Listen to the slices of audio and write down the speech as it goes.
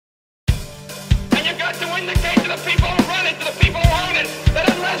got to indicate to the people who run it, to the people who own it, that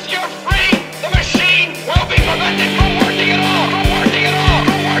unless you're free, the machine will be prevented from working at all, from working at all,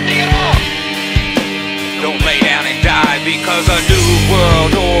 from working at all. Don't lay down and die because a new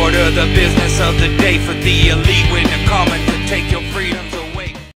world order, the business of the day for the elite when they're coming to take your freedoms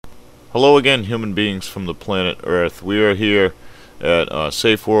away. Hello again, human beings from the planet Earth. We are here at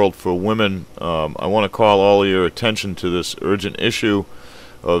Safe World for Women. I want to call all of your attention to this urgent issue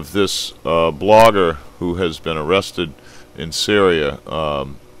of this blogger who has been arrested in Syria.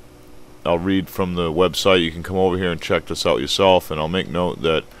 I'll read from the website. You can come over here and check this out yourself, and I'll make note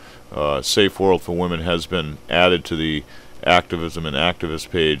that Safe World for Women has been added to the activism and activist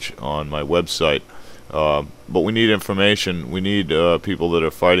page on my website. But we need information. We need people that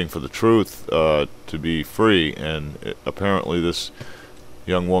are fighting for the truth to be free, and apparently this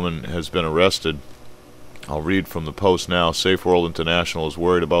young woman has been arrested. I'll read from the post now. Safe World International is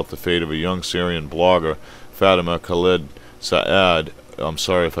worried about the fate of a young Syrian blogger, Fatima Khaled Saad, I'm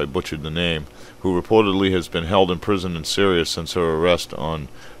sorry if I butchered the name, who reportedly has been held in prison in Syria since her arrest on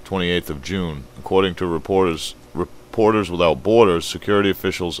 28th of June. According to Reporters Without Borders, security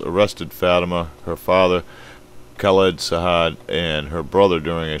officials arrested Fatima, her father, Khaled Saad, and her brother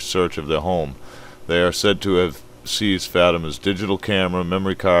during a search of their home. They are said to have seized Fatima's digital camera,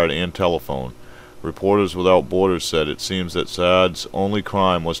 memory card, and telephone. Reporters Without Borders said it seems that Saad's only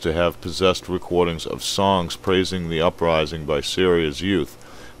crime was to have possessed recordings of songs praising the uprising by Syria's youth.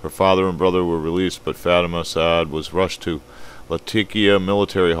 Her father and brother were released, but Fatima Saad was rushed to Latakia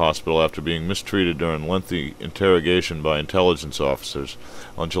Military Hospital after being mistreated during lengthy interrogation by intelligence officers.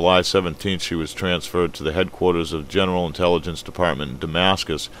 On July 17th, she was transferred to the headquarters of General Intelligence Department in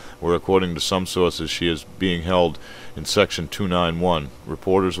Damascus, where, according to some sources, she is being held in Section 291.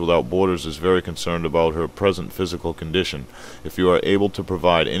 Reporters Without Borders is very concerned about her present physical condition. If you are able to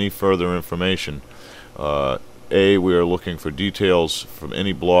provide any further information, A, we are looking for details from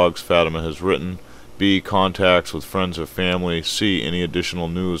any blogs Fatima has written, B, contacts with friends or family, C, any additional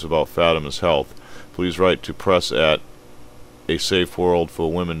news about Fatima's health. Please write to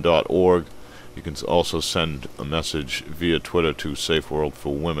press@asafeworldforwomen.org. You can also send a message via Twitter to Safe World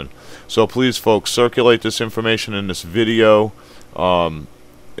for Women. So please, folks, circulate this information in this video,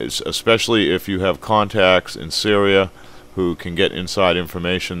 especially if you have contacts in Syria who can get inside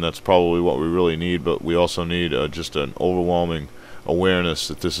information. That's probably what we really need, but we also need just an overwhelming awareness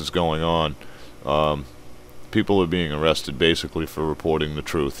that this is going on. People are being arrested basically for reporting the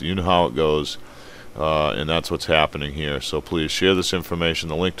truth. You know how it goes, and that's what's happening here. So please share this information.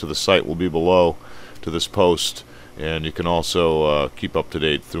 The link to the site will be below to this post, and you can also keep up to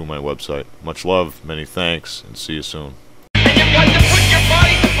date through my website. Much love, many thanks, and see you soon.